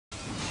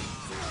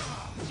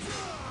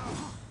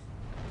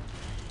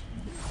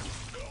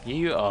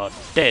You are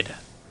dead.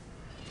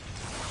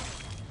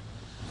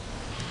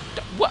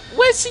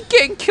 Where's he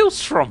getting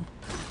kills from?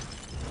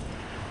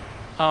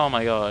 Oh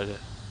my god.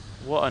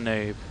 What a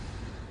noob.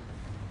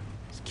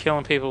 He's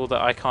killing people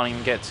that I can't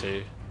even get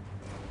to.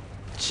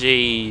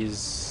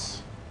 Jeez.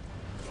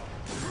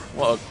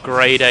 What a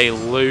grade A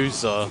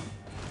loser.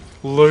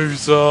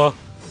 Loser.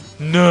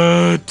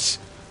 Nerd.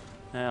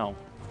 Ow.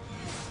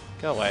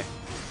 Go away.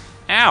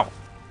 Ow.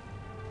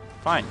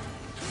 Fine.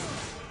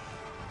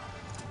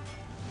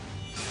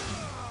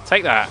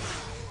 Take that.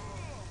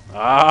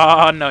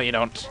 Ah, no you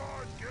don't.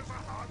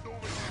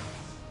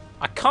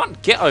 I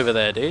can't get over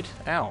there, dude.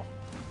 Ow.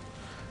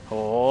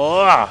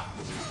 Oh,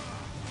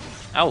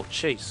 oh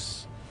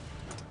jeez.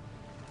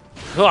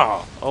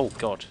 Oh,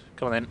 God.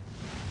 Come on then.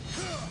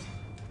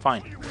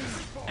 Fine.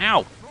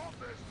 Ow.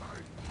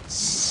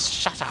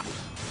 Shut up.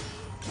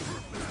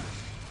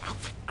 Oh,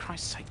 for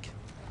Christ's sake.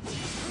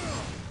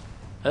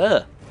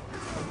 Ugh.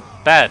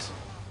 Bad.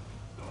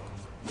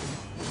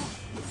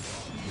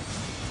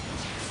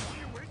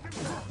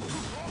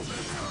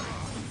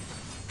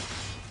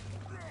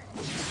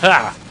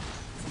 Ha!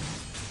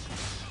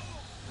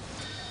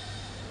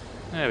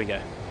 There we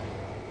go.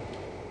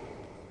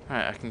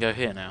 Alright, I can go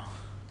here now.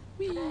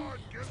 Whee.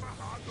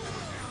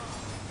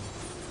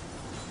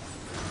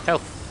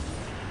 Health.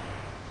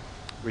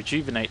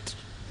 Rejuvenate.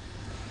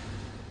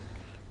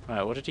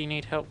 Right, what did he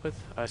need help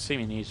with? I assume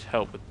he needs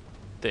help with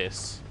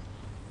this.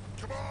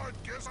 Come on,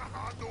 give us a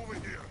hand over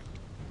here.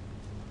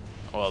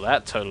 Well,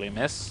 that totally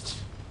missed.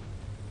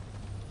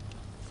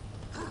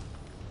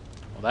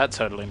 Well, that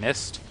totally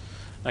missed.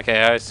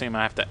 Okay, I assume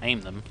I have to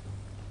aim them.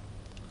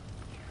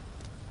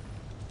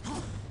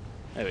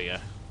 There we go.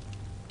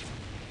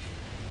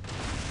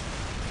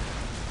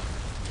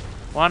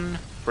 One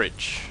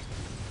bridge.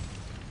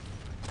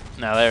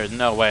 Now there is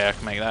no way I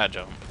can make that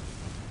jump.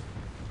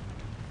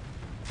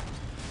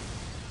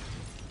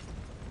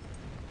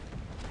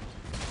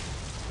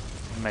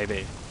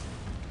 Maybe.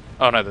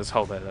 Oh no, there's a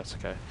hole there, that's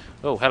okay.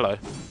 Oh, hello.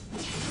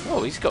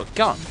 Oh, he's got a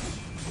gun.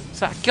 Is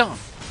that a gun?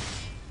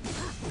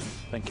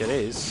 I think it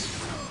is.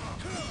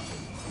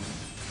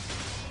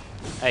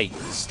 Hey,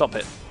 stop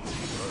it.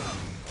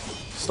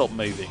 Stop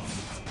moving.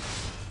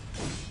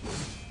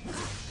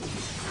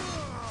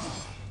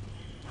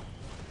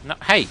 No,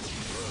 hey!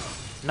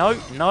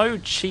 No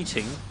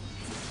cheating.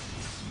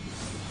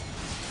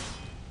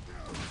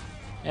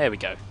 There we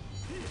go.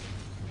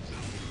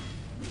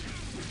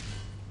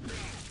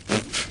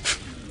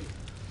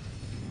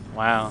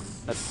 Wow,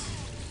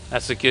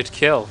 that's a good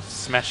kill.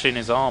 Smashing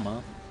his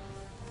armor.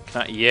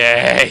 Can I,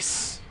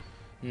 yes!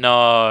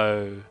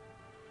 No.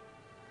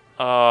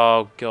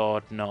 Oh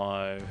god,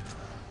 no.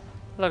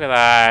 Look at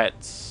that.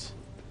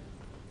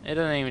 It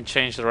doesn't even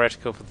change the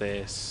reticle for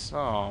this.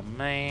 Oh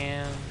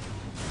man.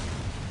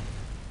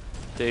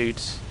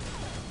 Dude.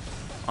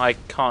 I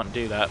can't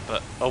do that,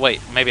 but... Oh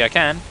wait, maybe I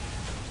can.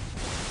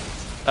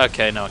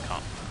 Okay, no I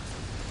can't.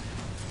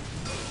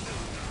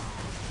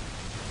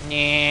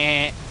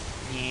 Yeah.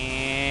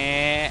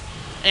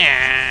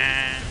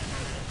 Yeah.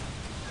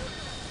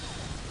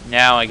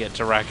 Now I get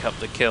to rack up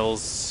the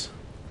kills.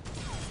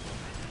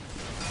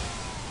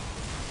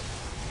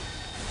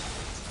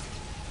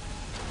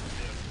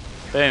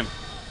 Boom.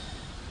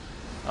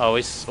 Oh,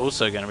 he's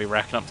also going to be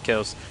racking up the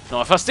kills.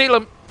 Not if I steal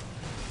him.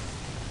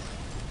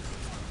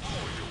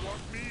 Oh, you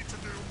want me to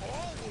do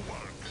all the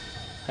work?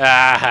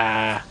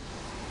 Ah.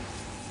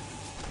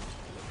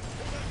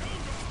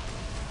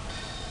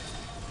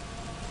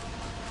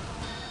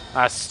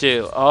 I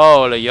steal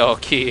all of your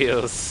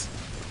kills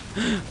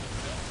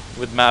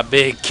with my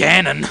big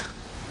cannon.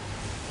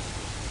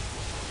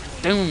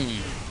 Boom.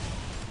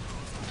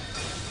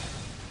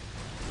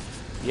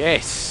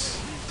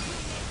 Yes.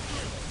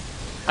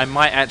 I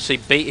might actually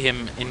beat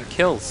him in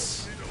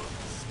kills.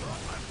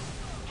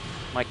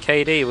 My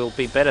KD will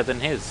be better than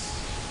his.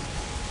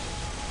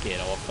 Get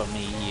off of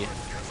me.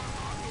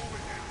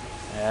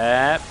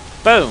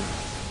 Boom.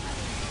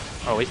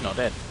 Oh, he's not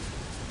dead.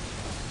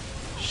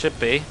 Should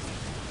be.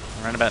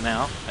 Around about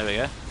now. There we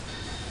go.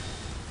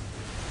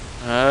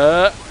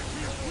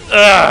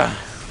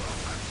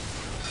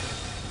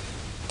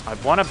 I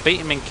want to beat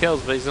him in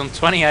kills, but he's on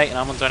 28 and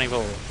I'm on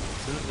 24.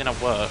 This isn't going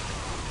to work.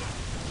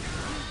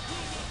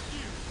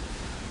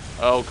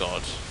 Oh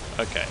god.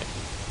 Okay.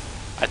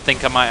 I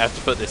think I might have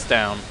to put this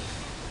down.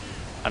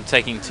 I'm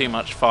taking too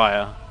much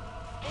fire.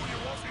 Oh, you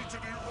want me to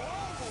do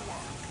all the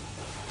work?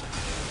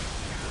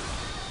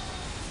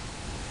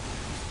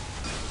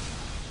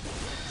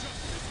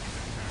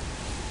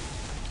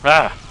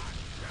 Ah!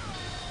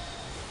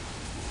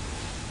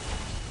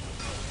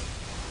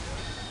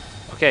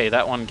 Okay,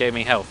 that one gave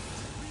me health.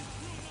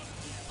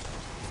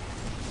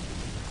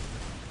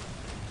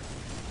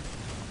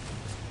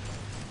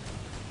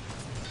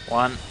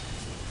 One.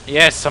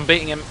 Yes, I'm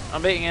beating him.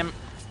 I'm beating him.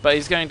 But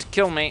he's going to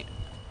kill me.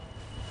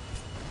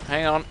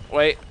 Hang on.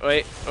 Wait.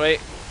 Ugh.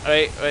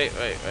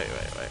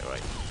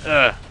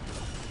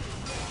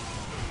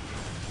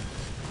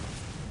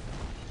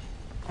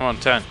 Come on,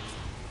 turn.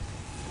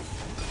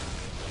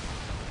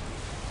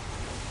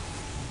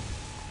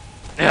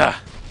 Ugh.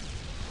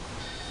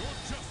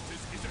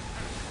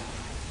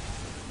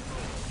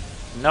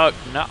 No,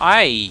 no,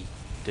 aye,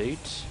 dude.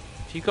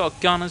 Have you got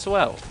a gun as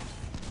well?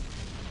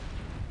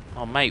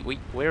 Oh, mate,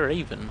 we're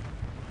even.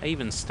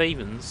 Even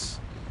Stevens.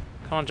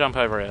 Come on, jump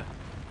over here.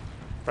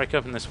 Break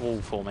open this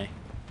wall for me.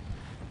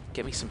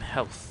 Get me some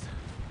health.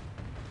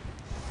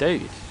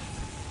 Dude.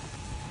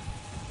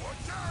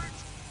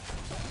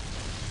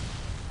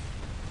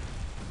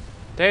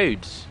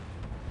 Dude.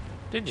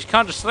 Dude, you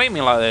can't just leave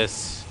me like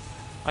this.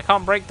 I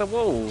can't break the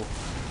wall.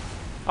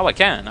 Oh, I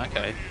can.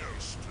 Okay.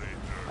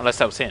 Unless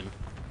that was him.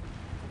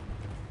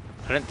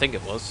 I didn't think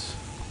it was.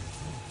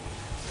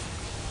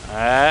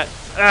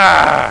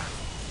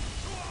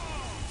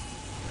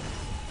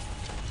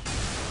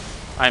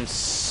 I'm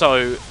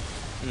so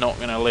not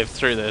gonna live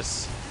through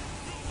this.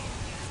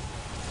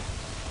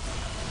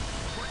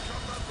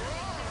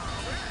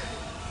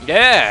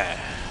 Yeah.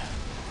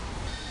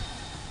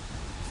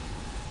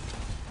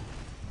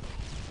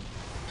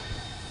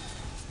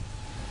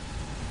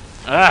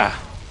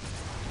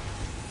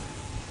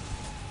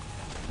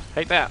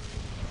 Take that.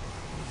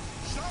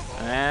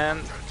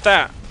 And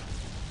that.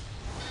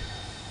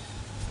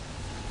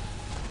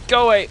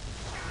 Go away.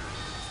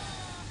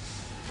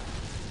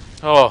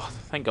 Oh,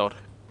 thank God.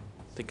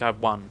 I think I've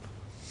won.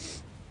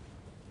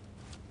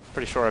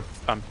 Pretty sure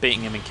I'm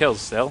beating him in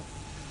kills still.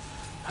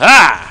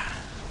 Ha!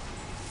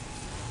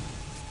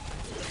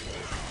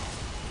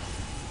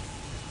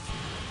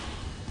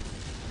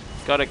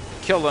 Gotta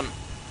kill them.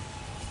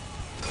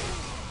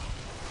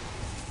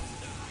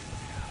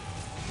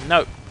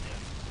 No.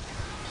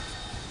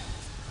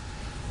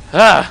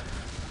 Ah!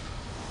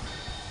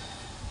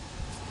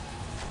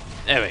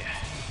 There we go.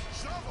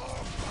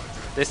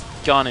 This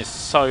gun is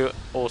so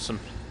awesome.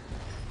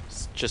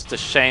 It's just a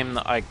shame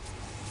that I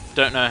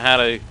don't know how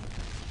to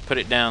put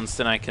it down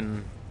so then I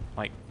can,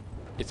 like,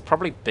 it's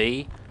probably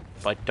B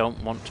if I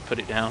don't want to put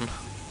it down.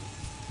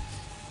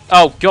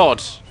 Oh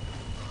God!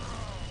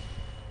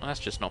 Well,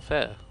 that's just not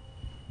fair.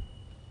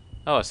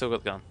 Oh, I still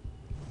got the gun.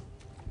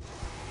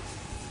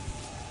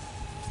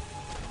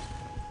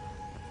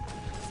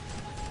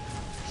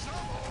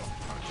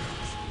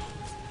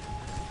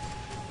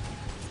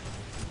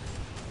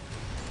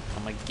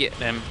 I'm gonna get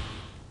them.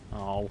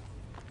 Oh.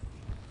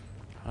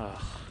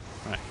 Ugh.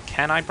 Right,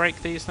 can I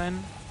break these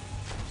then?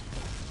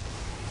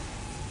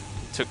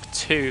 It took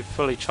 2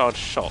 fully charged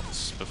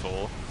shots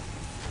before.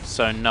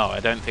 So no, I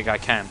don't think I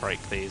can break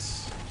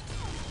these.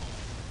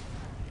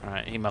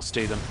 Alright, he must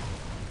do them.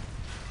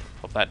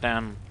 Pop that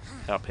down.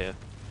 Get up here.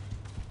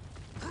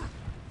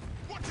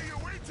 What are you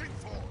waiting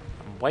for?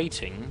 I'm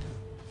waiting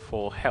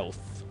for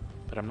health,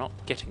 but I'm not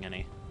getting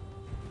any.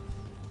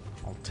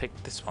 I'll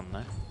take this one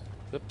though.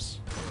 Whoops.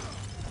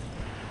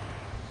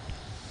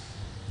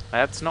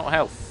 That's not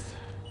health.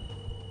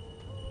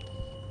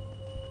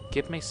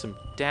 Give me some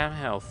damn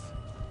health.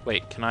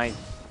 Wait, can I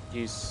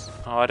use...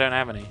 Oh, I don't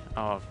have any.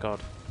 Oh, God.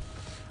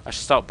 I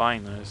should start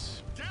buying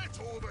those. Get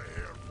over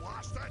here,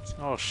 bastard!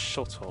 Oh,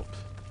 shut up.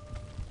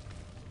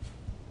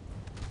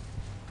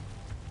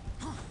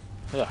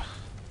 Ugh.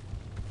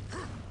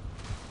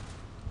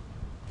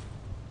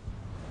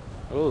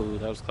 Oh,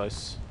 that was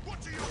close.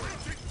 What are you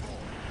waiting for?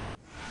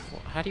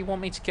 How do you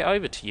want me to get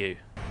over to you?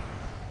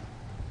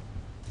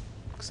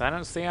 Because I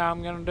don't see how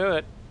I'm going to do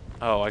it.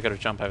 Oh, I got to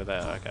jump over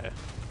there. Okay.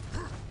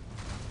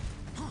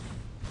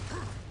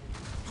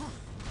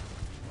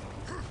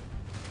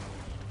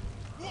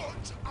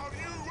 What are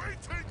you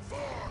waiting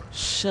for?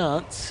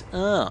 Shut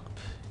up.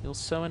 You're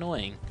so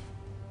annoying.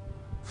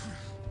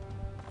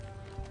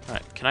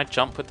 Right, can I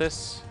jump with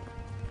this?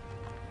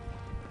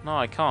 No,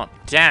 I can't.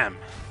 Damn.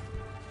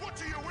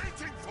 What are you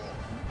waiting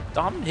for?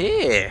 I'm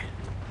here.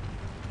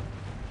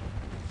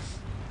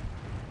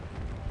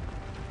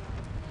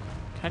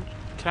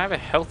 Can I have a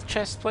health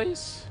chest,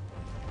 please?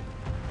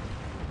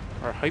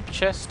 Or a hope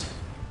chest?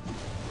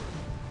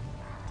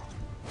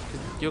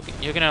 You're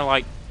gonna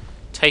like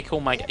take all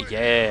my...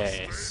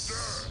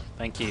 Yes.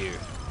 Thank you.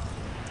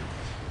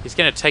 He's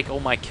gonna take all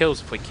my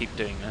kills if we keep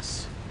doing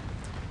this.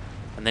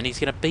 And then he's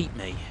gonna beat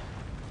me.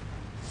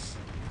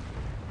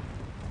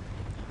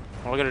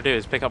 All I gotta do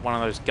is pick up one of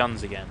those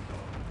guns again.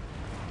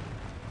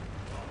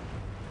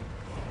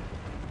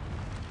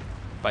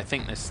 But I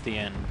think this is the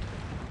end.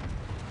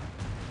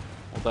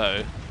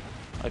 Although,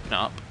 open it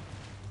up.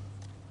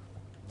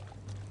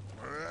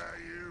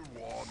 You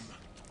won.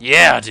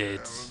 Yeah, I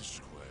did.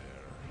 Square.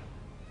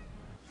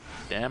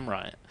 Damn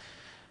right.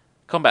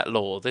 Combat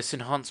law. This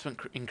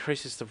enhancement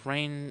increases the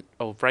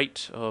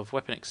rate of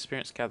weapon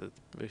experience gathered.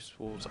 Boosts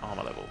Wolves'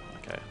 armor level.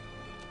 Okay.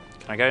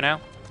 Can I go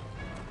now?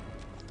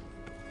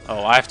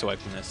 Oh, I have to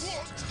open this.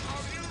 What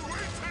are you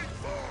waiting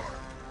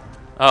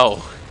for?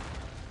 Oh.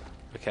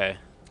 Okay.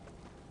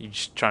 You're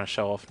just trying to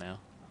show off now.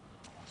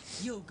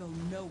 You'll go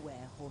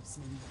nowhere,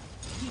 horseman.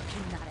 You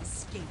cannot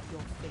escape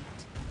your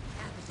fate.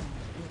 Abaddon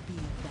will be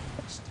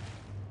avenged.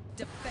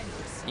 Defend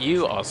yourself.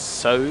 You are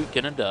so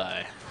gonna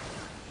die.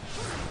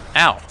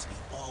 Ow.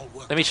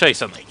 Let me show you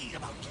something.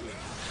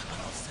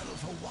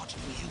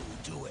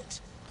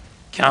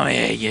 Come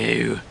here,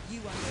 you. You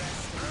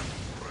underestimate.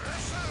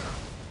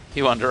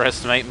 You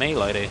underestimate me,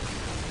 lady.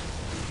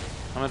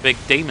 I'm a big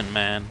demon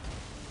man.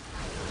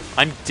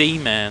 I'm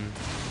D-Man,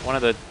 one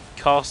of the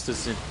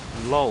casters in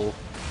LOL.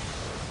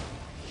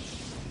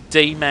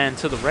 D-Man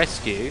to the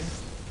rescue.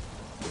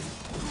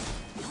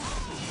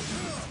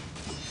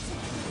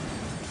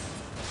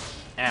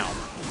 Ow.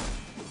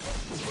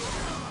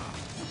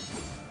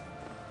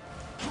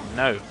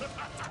 No.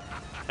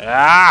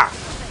 Ah!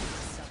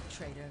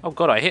 Oh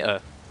god, I hit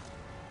her.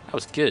 That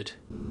was good.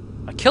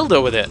 I killed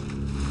her with it.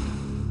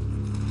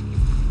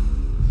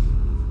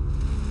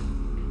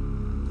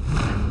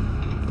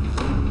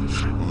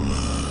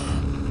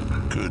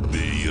 Could be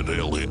you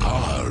really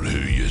are who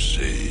you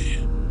say.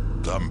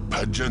 Them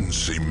pigeons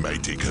seem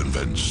mighty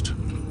convinced,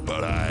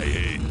 but I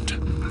ain't.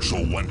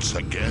 So once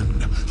again,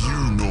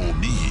 you know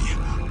me,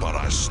 but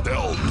I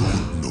still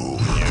don't know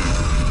you.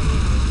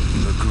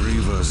 The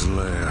Griever's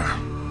lair.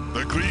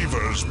 The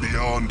Griever's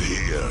beyond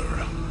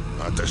here.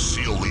 I had to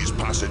seal these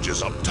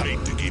passages up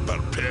tight to keep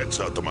our pets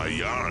out of my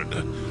yard.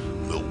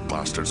 Little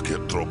bastards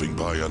kept dropping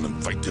by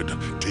uninvited,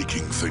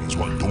 taking things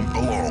what don't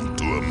belong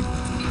to them.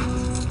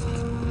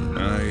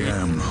 I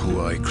am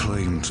who I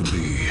claim to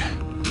be.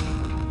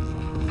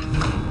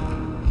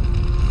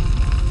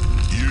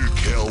 You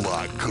kill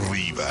that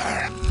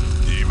Griever.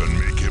 Even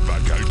make it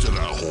back out of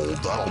that hole,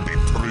 that'll be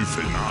proof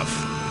enough.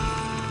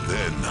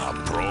 Then, I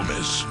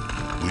promise,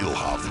 we'll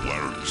have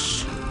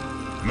words.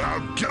 Now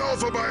get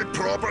off of my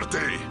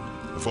property,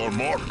 before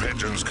more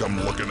pigeons come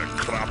looking at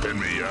crap in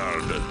me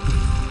yard.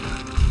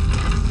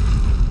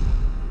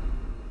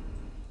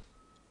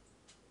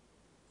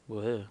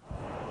 Whoa.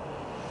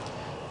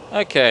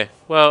 Okay,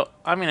 well,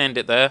 I'm going to end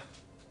it there.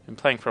 Been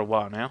playing for a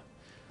while now,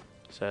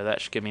 so that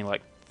should give me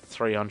like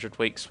 300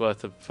 weeks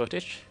worth of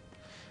footage.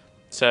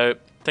 So,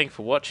 thank you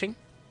for watching.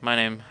 My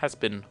name has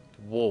been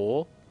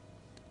War,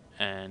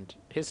 and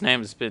his name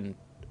has been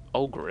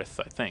Olgarith,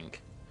 I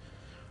think.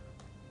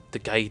 The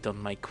guide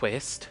on my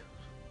quest.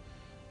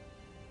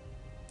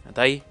 And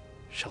I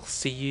shall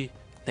see you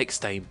next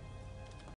time.